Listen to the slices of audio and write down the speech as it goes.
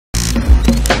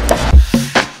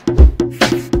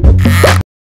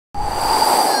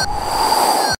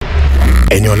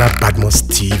Eniola Badmus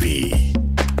TV.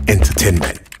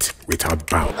 Entertainment without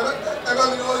bounds.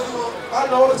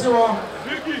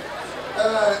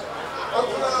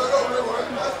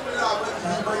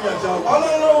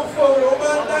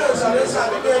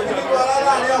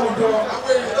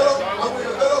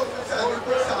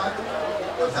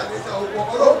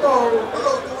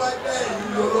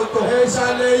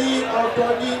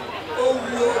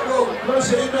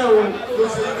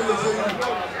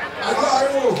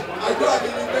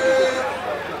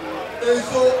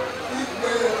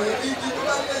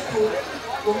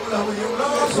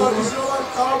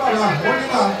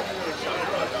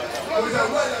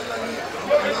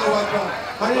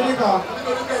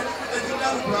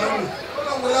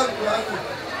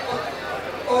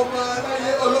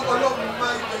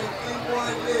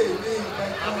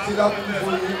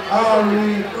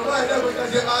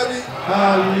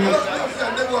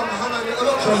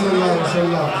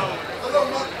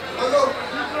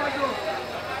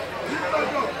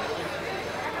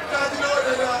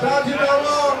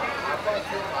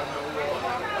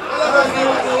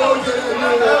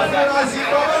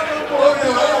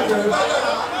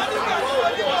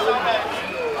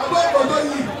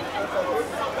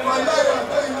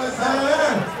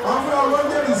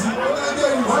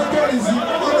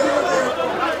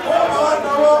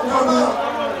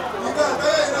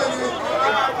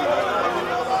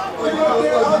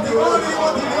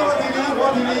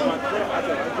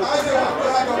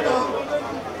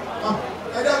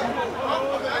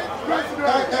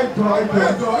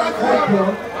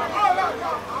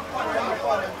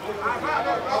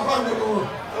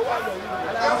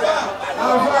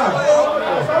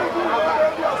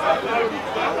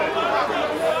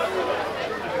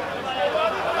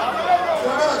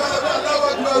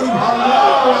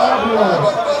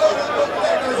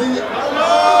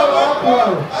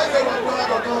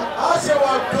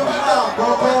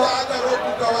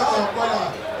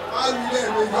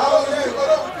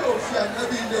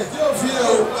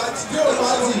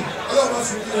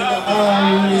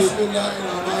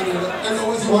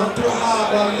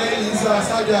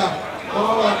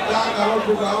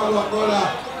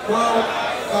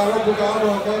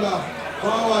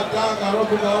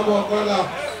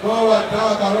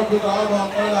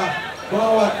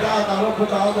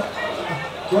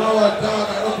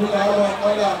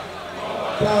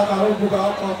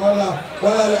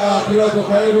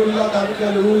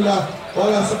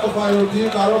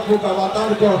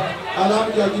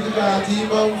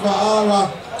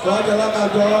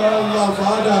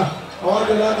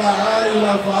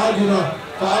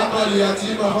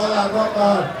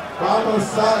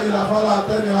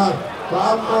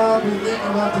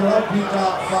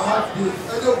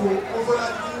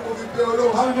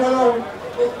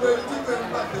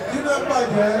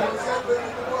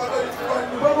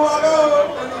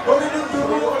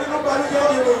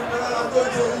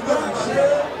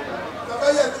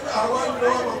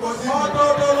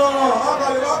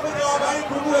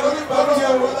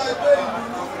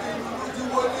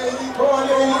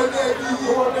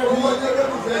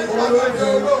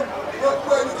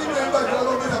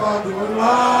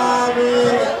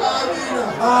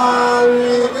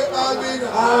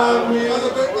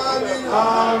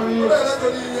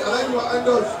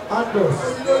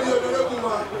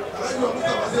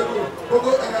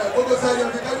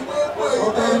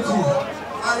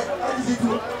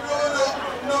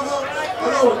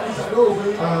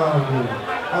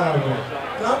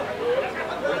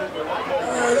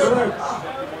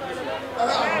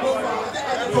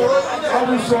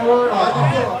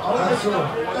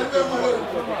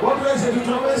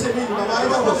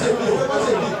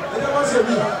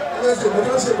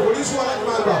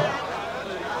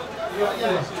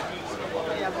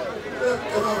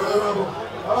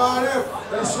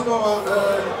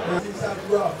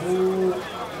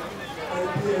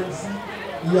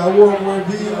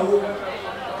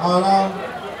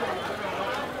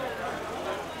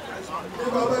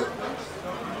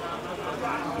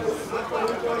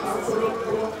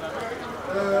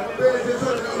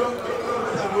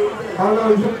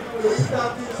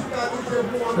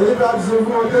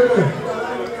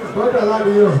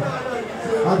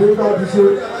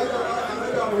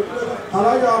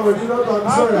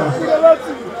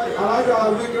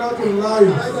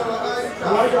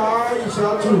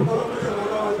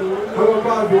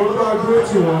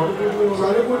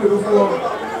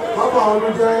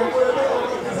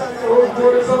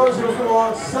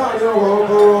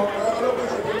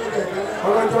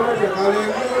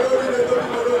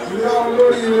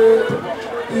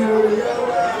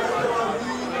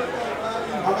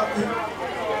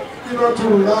 Not to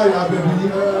lie,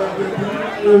 baby.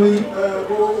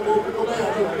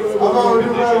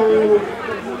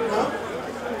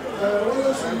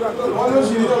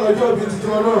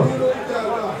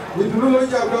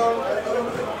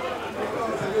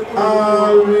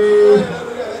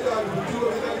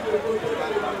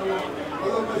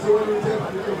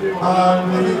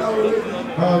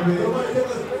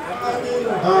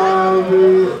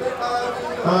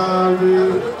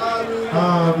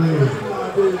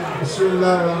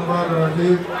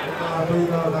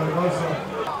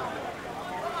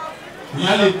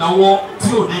 ìyá lè náwó tí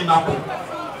ò ní nàkó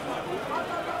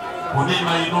kò ní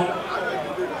ma inú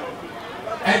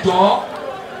ẹ jọ̀ọ́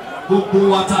gbogbo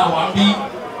wa tá a wà ń bí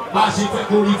bá a ṣe fẹ́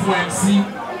kó rí fún MC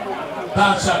tá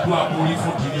a ṣàdúrà kó rí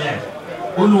fún dìní ẹ̀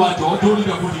Olúwa jọ̀ọ́ tó rí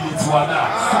bẹ́ẹ̀ fún dìní tiwa náà.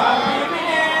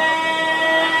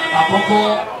 Àkọ́kọ́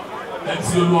MC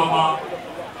Oluomo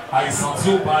àìsàn tí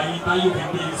ó bá yín táyé òfin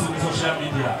gbé yín sórí social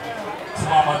media tí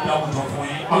wọ́n á máa dáwùjọ fún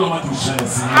yín ọlọ́mọdé ò ṣẹlẹ̀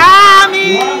sí i.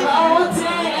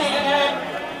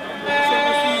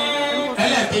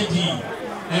 Ẹlẹ́ẹ̀kejì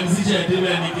MC jẹ́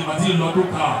ẹ̀dẹ́bẹ̀ ní kí n àti ìlọ́dún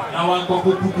kan láwọn ń gbọ́ kó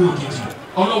kúkú òjijì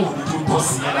ọlọ́wọ́ ní tó tọ́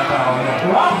sí ẹ lágbára ọlọ́run.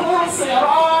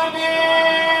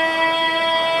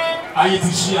 Ayé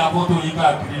ti ṣí àfọ́tò yín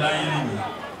káàkiri láyé lẹ́yìn.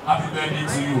 Happy birthday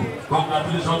to you,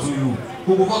 congratulations to you.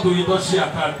 Gbogbo fọ́tò yín tó ṣí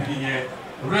àkáàkiri yẹn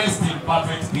rest in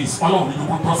perfect peace ọlọ́run ní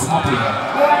tó tọ́ sí mọ́tò yẹn.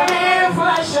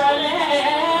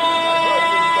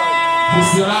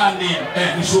 Kùsìránì ẹ̀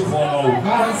ní ṣòfò ọmọ o.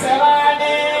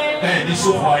 Ẹ̀ ní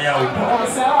ṣòfò aya o.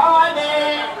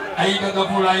 Ayé gángan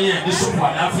fúnra yẹn ní ṣòfò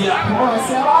àlàáfíà.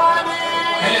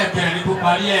 Ẹlẹ́kẹ̀rin tó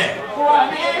parí ẹ̀.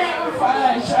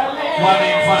 Wà ní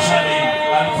fàṣàlẹ̀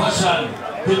àlùfàṣàlẹ̀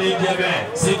tẹ́lẹ̀ jẹ́ bẹ́ẹ̀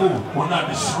sẹ́kù kò náà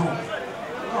ní ṣùrù.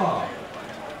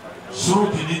 Ṣùrù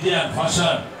kìíní jẹ́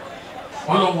àlùfàṣàlẹ̀.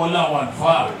 Ọlọ́wọ́lá àwọn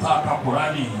àlùfáà tá a ka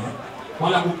Kùránì yìí.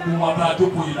 Wọ́n lé gbogbo wọn bá a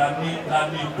jókòó yìí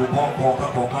lání ipò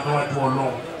kọ̀ọ̀kan níwájú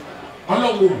ọlọ́run.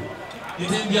 Ọlọ́wọ́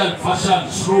ìdí ń bí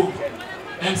àlùfàṣàlẹ̀ ṣùrù.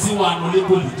 MC wa nù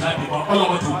lébòlì jáde mọ́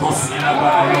ọlọ́wọ́ tó tọ́ sí i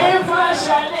lágbára ọlọ́run.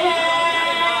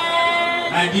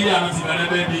 Nàìjíríà ló ti bẹ̀rẹ̀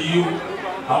bẹ́ẹ̀ di yìí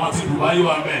o àwọn ti Dubai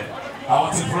wà mẹ́ àwọn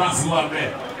ti France wà mẹ́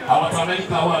àwọn ti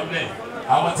Amẹ́ríkà wà mẹ́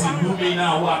àwọn ti ìlú mi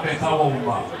náà wà mẹ́ káwọ́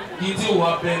wùmá ìdí wà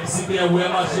bẹ́ẹ̀ síbi ẹ̀wọ́ ẹ̀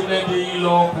máa ṣe lẹ́dẹ̀ yìí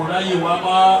lọ kò ráyè wá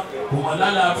má kò mọ̀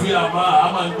lálàáfíà má a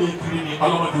máa ń gbé kiri ní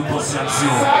ọlọ́mọdé tó sí àti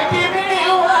ọ. sàkíní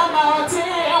wà máa ti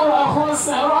wà kó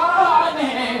sọ̀rọ̀ ní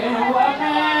wà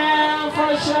máa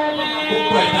fọ́ṣẹ́lẹ̀.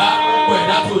 gbogbo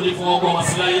ẹ̀dá tó lè fọwọ́ gbọ́ wọn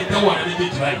sí láyé tẹ́wọ̀ rẹ̀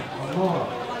méjèèjì báyìí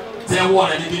tẹ́wọ́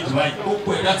rẹ̀ méjèèjì báyìí gbogbo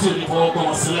ẹ̀dá tó lè fọwọ́ gbọ́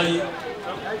wọn sí láyé.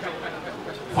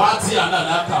 Fati àná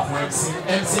kà fún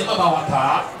MC bàbá wa kà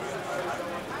á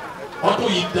ọdún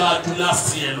yìí dáa ju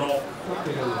last year lọ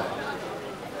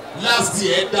last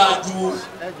year dáa ju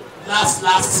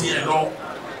last year lọ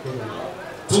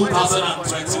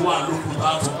 2021 ló kù tá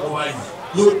a tún kó wáyé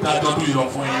yóò dájọ́ tó yọ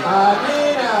fún yín.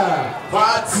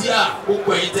 Fati à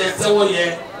gbogbo ẹ̀yin tẹ́ tẹ́wọ́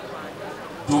yẹ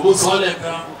dòwó sọ́lẹ̀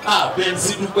kan MC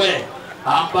dúpẹ́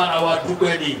à ń bára wa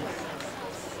dúpẹ́ ni.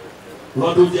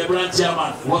 Wọ́n tó jẹ branch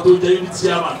chairman wọ́n tó jẹ unit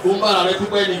chairman ó ń bára rẹ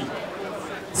dúpẹ́ ni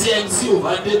tí MC ò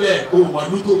bá débẹ̀ o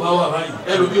màlúù tó bá wà báyìí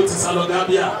ẹlòmí ò ti sá lọ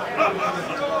Gambia.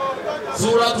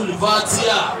 Suratul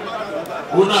Fatiha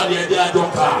ó náà ní ẹjẹ́ àjọ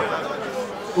ká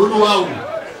Olúwa o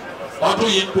ọdún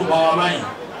yìí ń dùn bá wa báyìí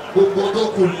gbogbo tó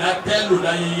kù látẹ́lò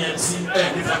láyé yẹn sí ẹ̀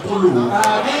nífẹ̀ẹ́ kó lò ó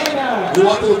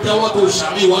ìwọ́n tó tẹ́wọ́ tó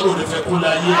sàmì ìwọ́n ló nífẹ̀ẹ́ kó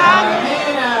láyé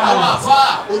àwọn àfa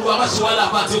Olúwa má ṣe wá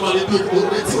láàfà tí ó máa lè bí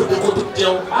etí òde kó tó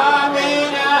jẹun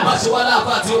má ṣe wá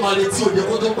láàfà tí ó máa lè tí òde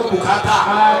kó tó gbọ́ bùkátà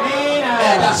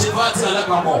ẹ̀dá ṣe Fatiha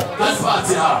alápapọ̀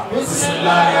Al-Fatiha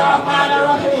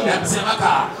Bismillahirrahmanirrahim ẹ̀mísẹ̀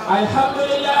máka.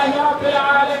 Alhamdulillahi rabbil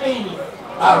alamin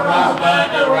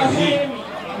Ar-Rahmanir-Rahim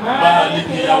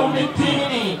Maliki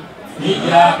yawmiddin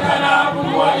إياك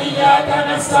نعبد وإياك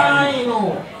نستعين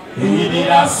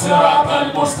اهدنا الصراط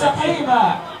المستقيم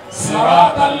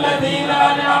صراط الذين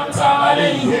أنعمت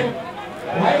عليهم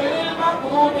غير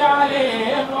المغضوب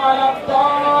عليهم ولا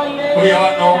الضالين. ويا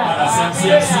ونوم أنا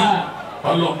سمسي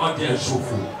اللهم ما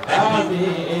تشوفوا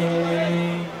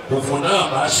òfò náà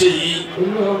máa ṣe yìí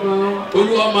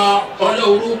Olúọmọ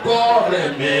ọlọ́orúkọ rẹ̀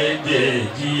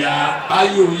méjèèjì ya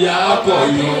ayòyà kọ̀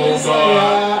yóò sọ.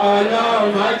 Ọlọ́run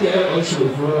má jẹ́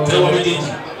òṣòfò. tẹ́wọ́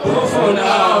méjèèjì òfò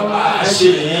náà máa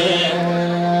ṣe yìí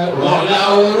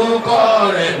ọlọ́orúkọ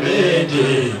rẹ̀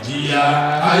méjèèjì ya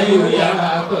ayòyà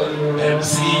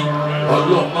MC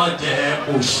ọlọ́mọ jẹ́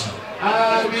òṣì.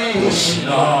 Òṣì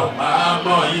náà máa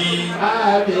mọ̀ yìí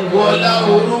wọlá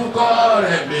orúkọ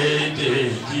rẹ̀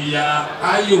méjèèjì ya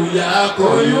ayòyà kò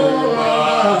yóò mọ̀.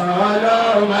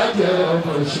 Ọlọ́run má jẹ́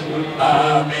òṣì.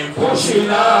 Àmín òṣì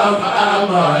náà máa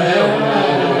mọ̀ ẹ́ wò.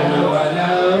 Wọlá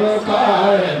orúkọ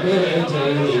rẹ̀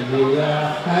méjèèjì ya.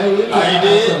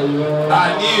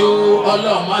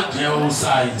 Ọlọ́run má jẹ́ ó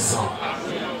ṣàìsàn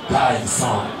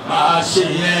káìsàn máa ṣe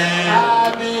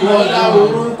yẹn wọlá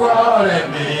orúkọ rẹ̀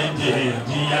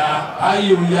méjèèjì ya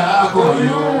ayùyá kò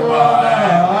yóò wá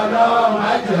Ọlọ́run má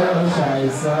jẹ́ ó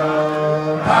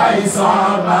ṣàìsàn káìsàn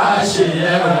máa ṣe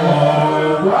yẹn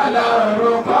wọlá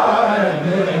orúkọ rẹ̀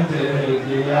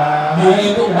méjèèjì ya. Èyí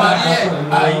tó parí ẹ̀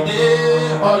àìdé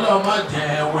Ọlọ́run má jẹ́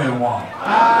wẹ̀wọ̀n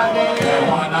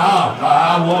ẹ̀wọ̀n náà bá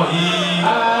wọ̀ yìí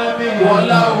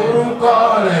wọlá orúkọ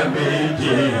rẹ̀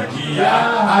méjèèjì ya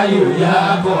ayùyá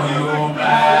kò yóò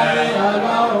mẹ́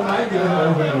Ọlọ́run má jẹ́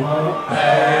wẹ̀wọ̀n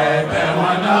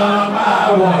ẹ̀wọ̀n náà máa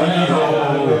wọ̀ yìí o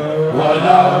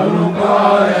wọlá orúkọ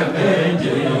rẹ̀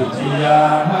méjèèjì ya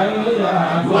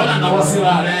ìwọ́n náà náwó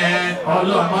síra rẹ̀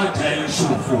Ọlọ́run má jẹ́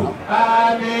ìṣòfò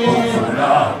òfò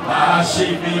náà máa ṣe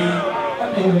mí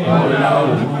wọlá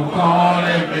orúkọ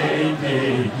rẹ̀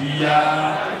méjèèjì ya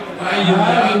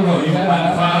ayùyá kò yóò máa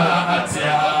fa àti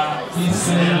à.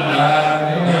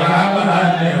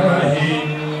 Bismillahirrahmanirrahim.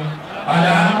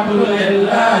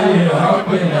 Alhamdulillahi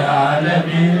rabbil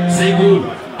alamin. Sigul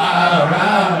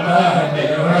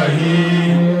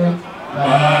Ar-Rahmanir-Rahim.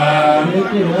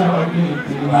 Maliki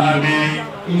yawmiddin. Amin.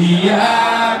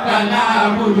 Iyyaka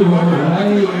na'budu wa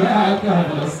iyyaka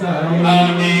nasta'in.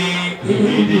 Amin.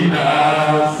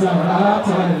 Ihdinas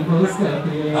siratal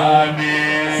mustaqim. Amin.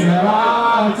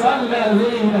 صراط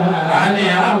الذين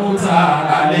أنعمت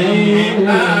عليهم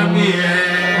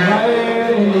غير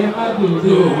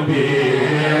المغضوب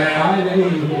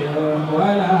عليهم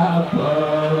ولا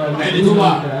الضالين. ẹni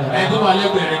tó wà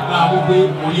lẹ́gbẹ̀ẹ́ rẹ̀ gba gbogbo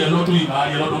orí ẹ lọ́dún ìgbà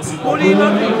ayé lọ́dún tí mọ̀. orí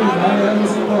lọ́dún ìgbà ayé lọ́dún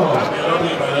tí mọ̀. lọ́dún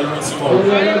ìgbà ayé lọ́dún tí mọ̀. orí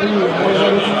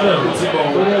lọ́dún ìgbà ayé lọ́dún tí mọ̀.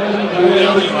 orí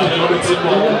lọ́dún ìgbà ayé lọ́dún tí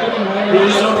mọ̀.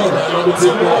 orí lọ́dún ìgbà ayé lọ́dún tí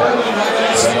mọ̀.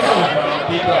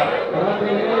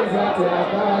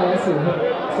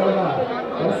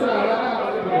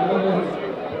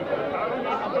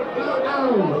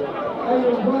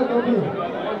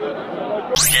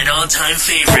 And all-time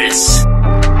favorites.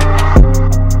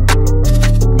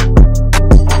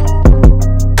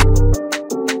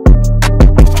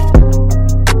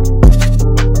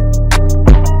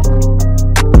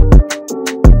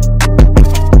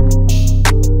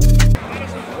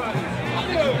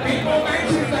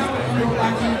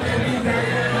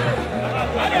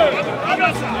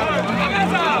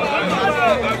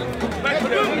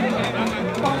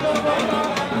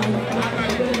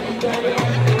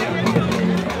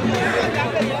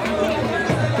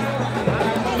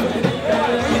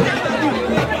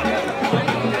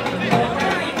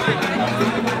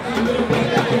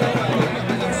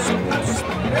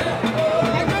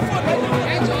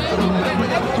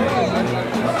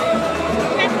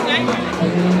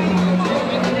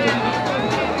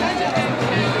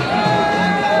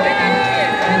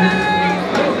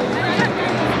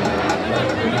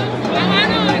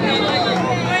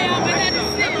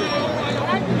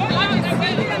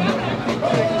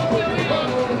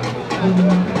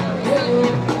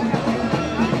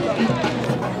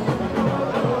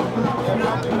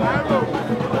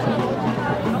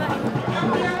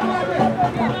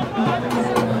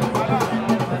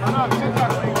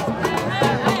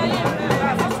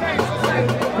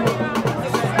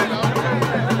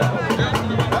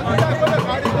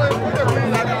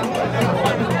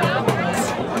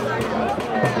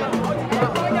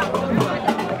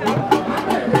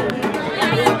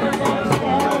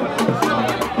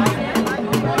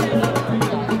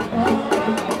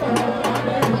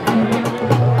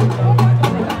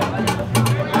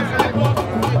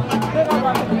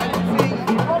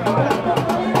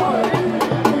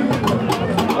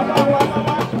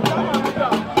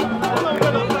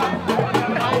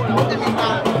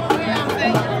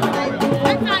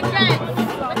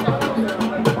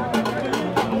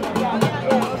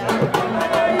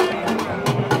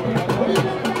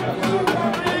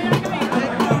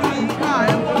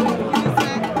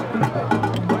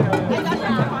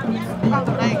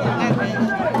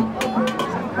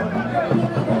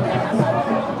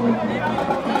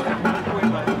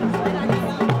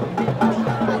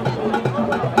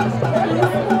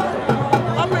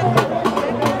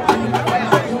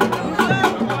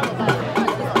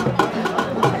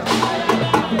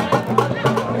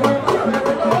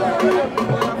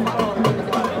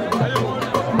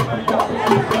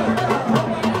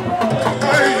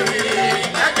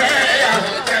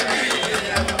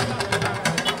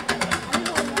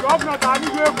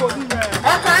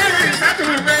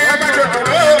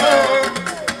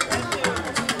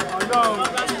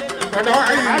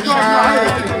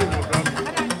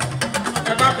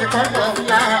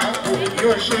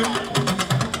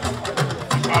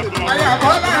 Ayé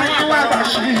àbọ̀ láàrin wà bá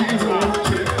ṣí ìlú.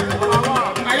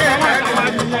 Ayé ẹ̀rọ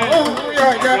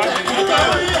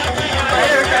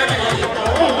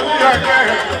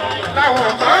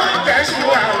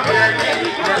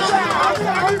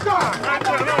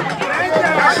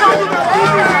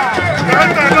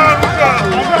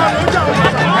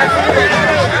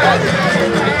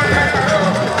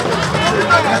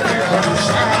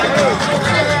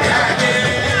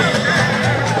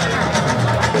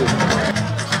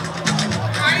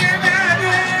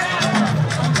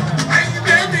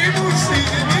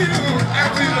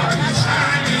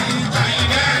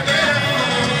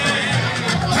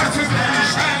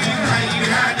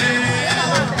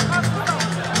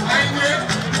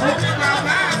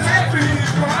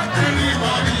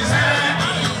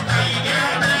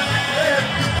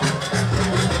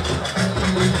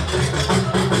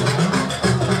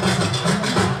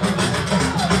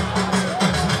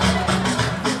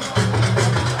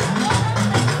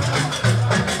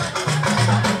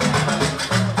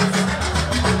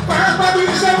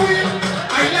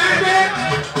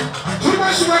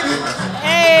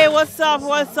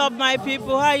What's up, my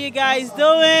people? How you guys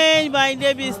doing? My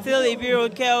name is still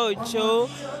Ronke Ocho,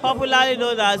 popularly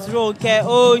known as Ronke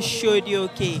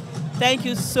Oshodi. Thank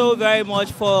you so very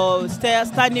much for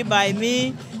standing by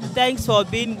me. Thanks for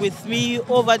being with me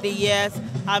over the years.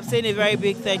 I'm saying a very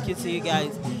big thank you to you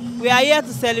guys. We are here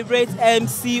to celebrate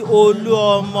MC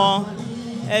Oluomo.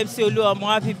 MC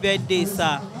Oluomo, happy birthday,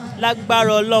 sir.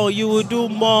 Lágbára Ọlọ́run, you will do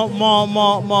more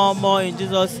in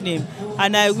Jesus' name.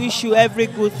 And I wish you every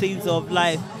good things of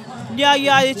life. Yeah,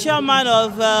 you are the chairman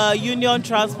of Union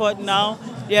Transport now.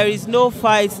 There is no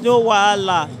fights, no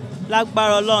wahala.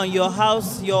 Lágbára Ọlọ́run, your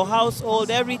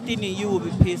household, everything in you will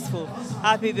be peaceful.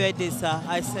 Happy birthday, sir.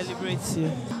 I celebrate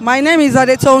you. My name is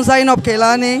Adeton Zainab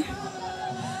Kelani.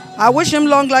 I wish him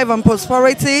long life and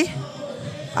prosperity.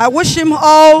 I wish him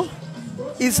all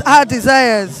his heart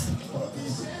desires.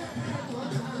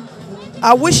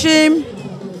 I wish him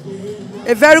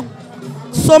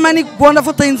so many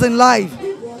wonderful things in life.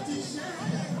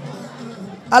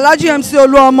 Alhaji MC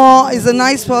Oluomo is a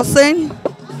nice person.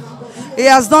 He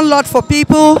has done a lot for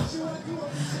people,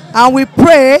 and we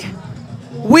pray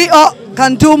we all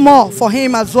can do more for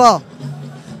him as well.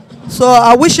 So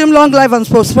I wish him long life and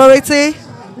prosperity.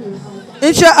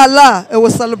 Inshallah, it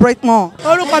will celebrate more.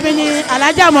 Orúkọ mi ni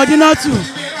Alhaja Modinatu,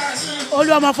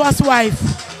 Oluomo first wife.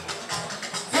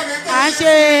 À ń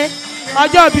ṣe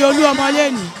ọjọ́ ìbí Oluomo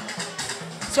lẹ́nu.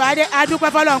 So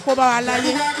adúpẹ́ fọ́lọ́run kó bá wa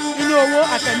láyé nínú owó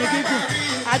àtẹ̀mí gígùn.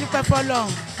 Adúpẹ́ fọ́lọ́run.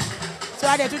 So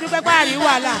adẹ̀tún dúpẹ́ pé àrí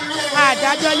wàhálà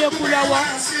àdájọ́ lé kú lọ́wọ́.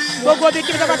 Gbogbo bí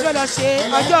kí ló bá fẹ́ lọ ṣe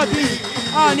ọjọ́ ìbí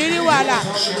ọ̀ ní rí wàhálà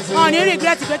ọ̀ ní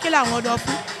regret pé kí làwọn lọ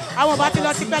fún. Àwọn bá ti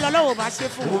lọ sí pẹ́ lọ́wọ́ bá ṣe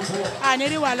fún wọn. Àní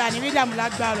rí wàhálà ní mídíàmù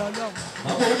lágbára Ọlọ́run.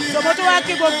 So mo tún wá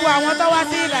kí gbogbo àwọn tó wá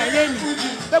sí ìlà ilé nì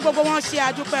pé gbogbo wọn ṣe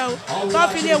àdúpẹ́ o. Tó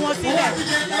fi lé wọn sílẹ̀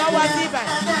tó wá sí ìbà.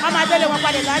 Wọ́n máa délé wọn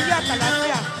padà láyé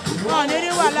àtàlàfíà. Wọn ò ní rí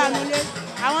wàhálà nulẹ̀.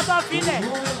 Àwọn tó fi lẹ̀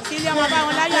kí ilé wọn bá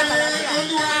wọn láyé àtàlàfíà.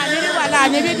 Àní rí wàhálà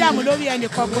ní mídíàmù lórí ẹnì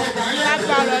kọ̀ọ̀kan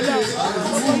lágbára Ọlọ́run.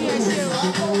 Gbogbo yẹn ṣe o.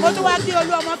 Mo tún wá kí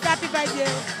Oluomo happy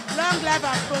birthday, long life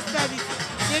and prosperity.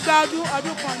 Nígbà ọdún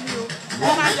kan ni o. Ó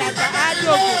máa dàgbà á di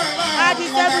òkè, á di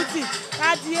 70, á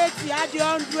di 80, á di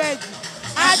 100,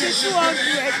 á di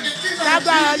 200.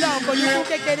 Lágbára Ọlọ́run kò ní kú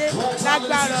kékeré.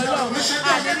 Lágbára Ọlọ́run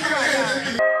á lè rí wàhálà.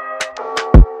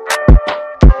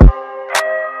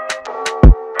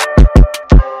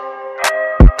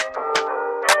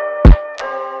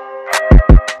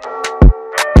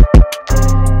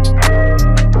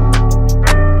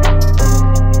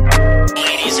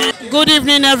 Good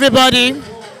evening, everybody.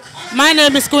 My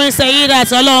name is Queen Saida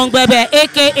Tolongbebe,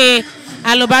 aka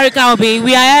Alobarika Obi.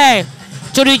 We are here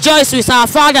to rejoice with our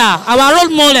father, our role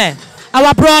model,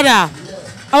 our brother,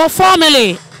 our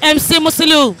family, MC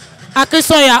Musilu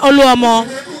Akisoya Oluomo.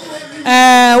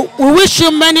 We wish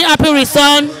you many happy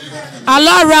returns.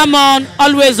 Allah Rahman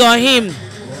always on him.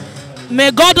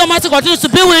 May God Almighty continue to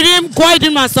be with him, guide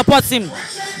him, and support him.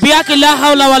 We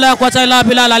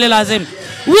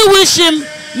wish him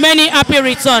many happy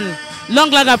returns, long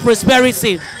life and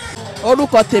prosperity.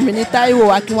 Orúkọ tèmi ni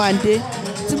Táíwò Akínwándé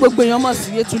tí gbogbo èèyàn mọ̀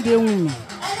sí Yétúndé Wùnmí.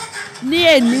 Ní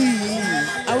èní yìí,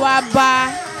 àwa bá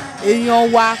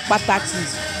èèyàn wa pàtàkì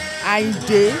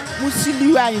Àyìndé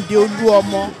Musiliu Àyìndé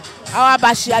Olúọmọ. Àwa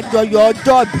bá ṣe àjọyọ̀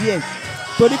ọjọ́ bí ẹ̀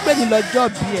torí pé ní lọ́jọ́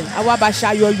bí ẹ̀. Àwa bá ṣe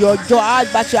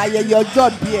ayẹyẹ ọjọ́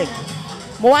bí ẹ̀.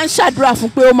 Mo wá ń ṣàdúrà fún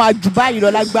pé ó máa jù báyìí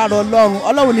lọ lágbára Ọlọ́run.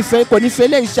 Ọlọ́run kò ní fẹ́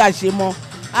lè ṣàṣemọ́.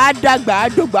 Àdàgbà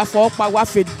àdògbà fọwọ́pá wá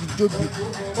fẹ́ dìjọbi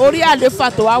orí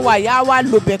àléfà tó wá wà yá wá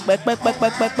lò bẹ̀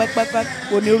pẹ́pẹ́pẹ́pẹ́pẹ́pẹ́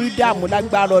kò ní rí dààmú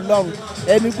lágbára Ọlọ́run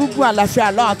ẹ̀mí gúngún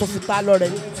àlàáfíà lọ́wọ́ tó fi ta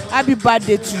lọ́rẹ̀. Happy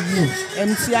birthday to you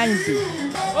MC Àyìndé.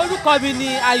 Orúkọ mi ni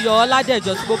Ayọ̀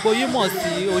Ọládẹ̀jọ tí gbogbo yín mọ̀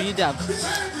sí Oyídà.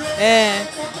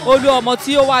 Oluomo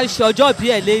tí ó wá ń ṣe ọjọ́ bí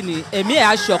ẹ̀ lénìí ẹ̀mí ẹ̀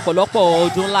á ṣe ọ̀pọ̀lọpọ̀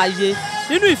ọdún láyé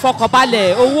nínú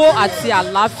ìfọkànbalẹ̀ owó àti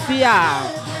àlàáfíà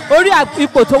orí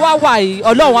ipò tó wá wà yìí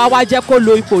Ọlọ́run á wá jẹ́ kó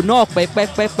lo ipò náà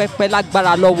pẹ́pẹ́pẹ́pẹ́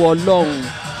lágbára lọ́wọ́ Ọlọ́run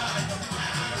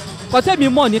kọ́tẹ́mi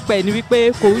mọ̀ nípa ẹ̀ ni wípé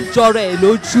kò ń jọrọ ẹ̀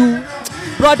lójú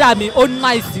brọ́dà mi ó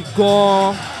náìsì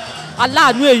gan-an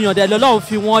aláàánú èèyàn dẹ̀ lọ́lọ́run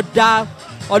fi wọ́n dá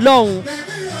Ọlọ́run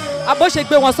bó ṣe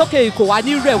gbé wọn sókè kò wá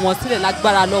ní rẹ̀ wọ́n sílẹ̀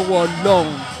lágbára lọ́wọ́ Ọlọ́run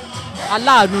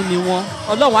aláàánú ni wọ́n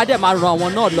Ọlọ́run á dẹ̀ máa ran àwọn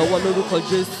náà lọ́wọ́ lórúkọ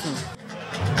Jésù.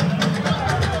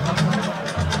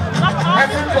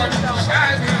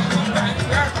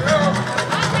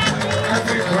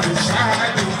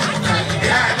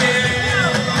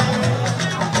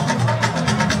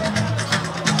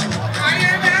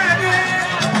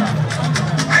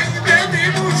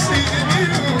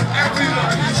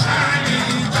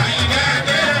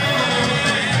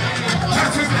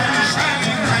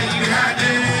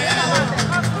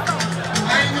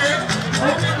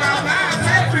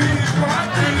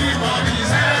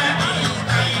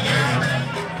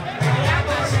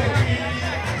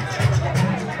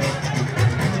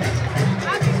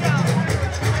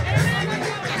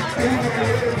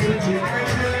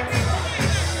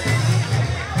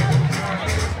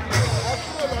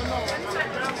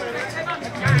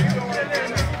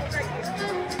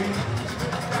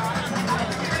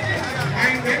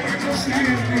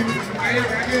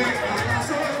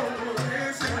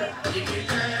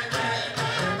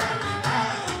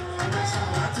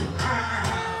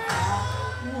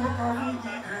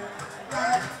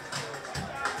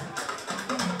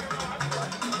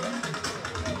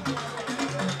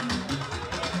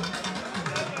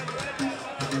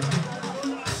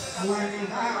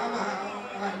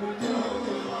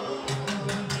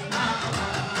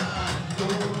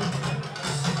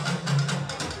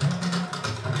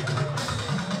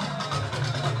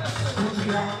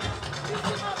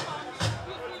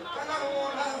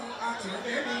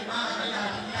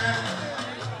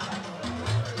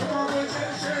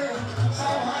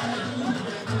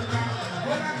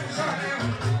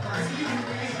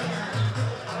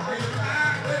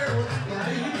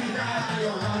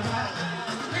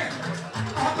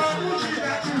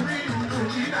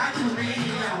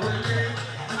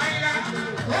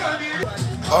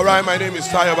 All right, my name is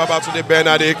Tayo Babatunde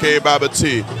Bernard, aka Baba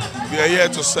T. We are here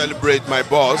to celebrate my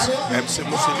boss, MC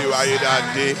Musiliu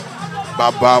Ayedade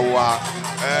Babawa.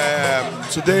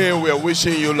 Today we are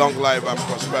wishing you long life and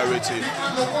prosperity.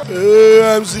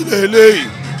 MC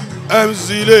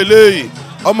Lele,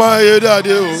 Ọmọ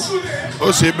Ayedade o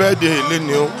ṣe birthday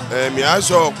leni o. Mi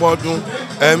aṣọ ọpọdún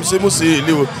MC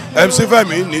Musiliu, MC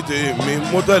Fẹ́mi ní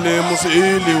tèmi, mo tẹ̀lé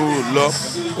Musiliu lọ.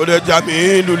 Ó dẹ̀ já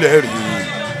mi lulẹ̀ rí.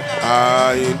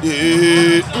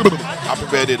 Indeed. Happy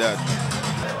birthday, Dad.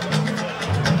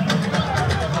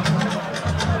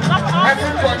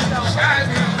 Everybody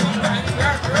shining,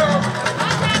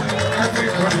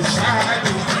 everybody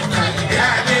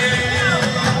shining,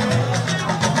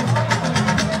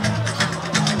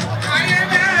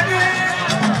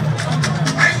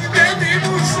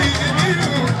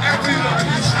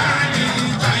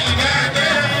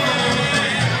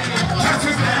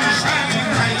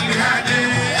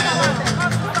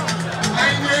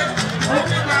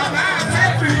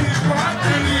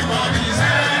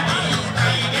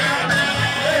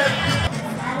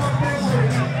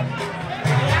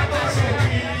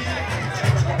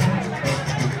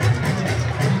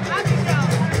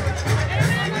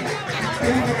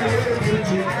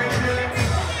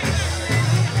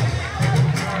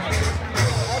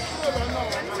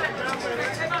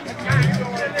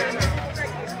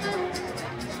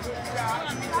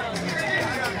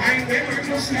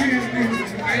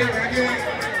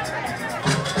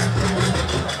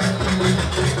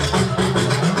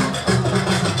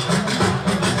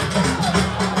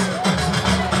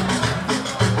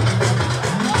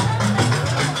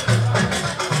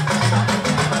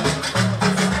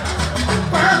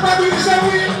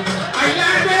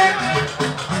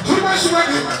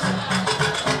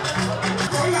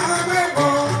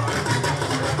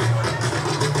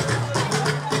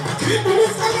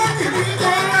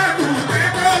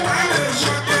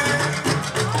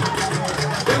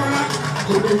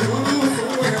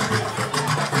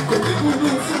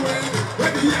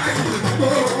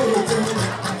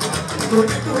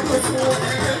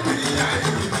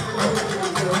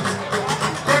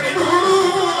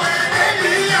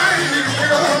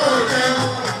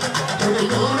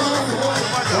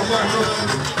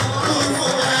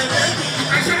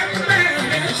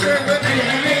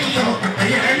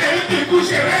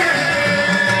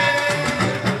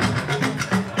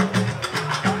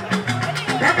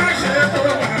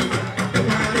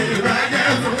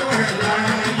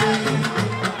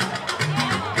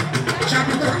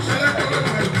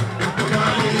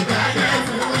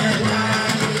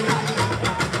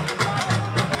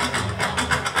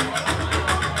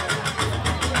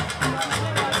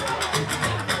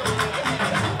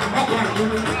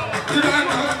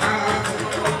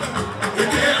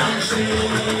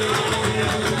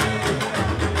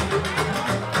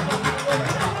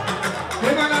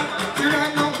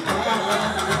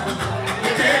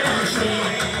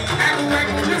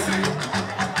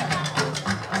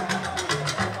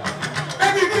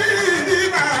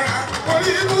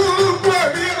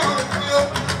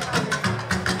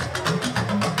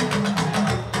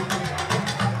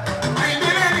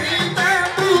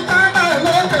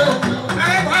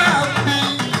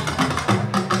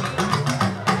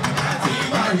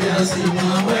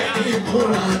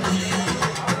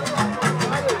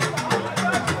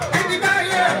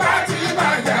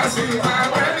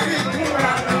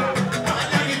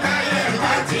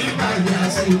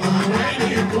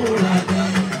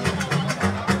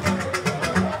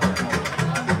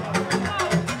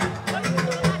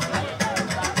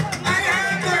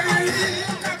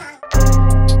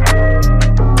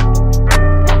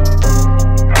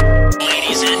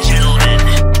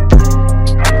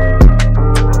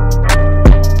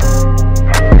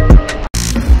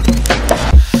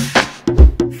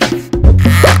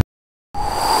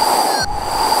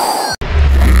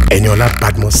 Eniola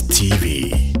Badmus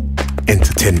TV.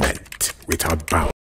 Entertainment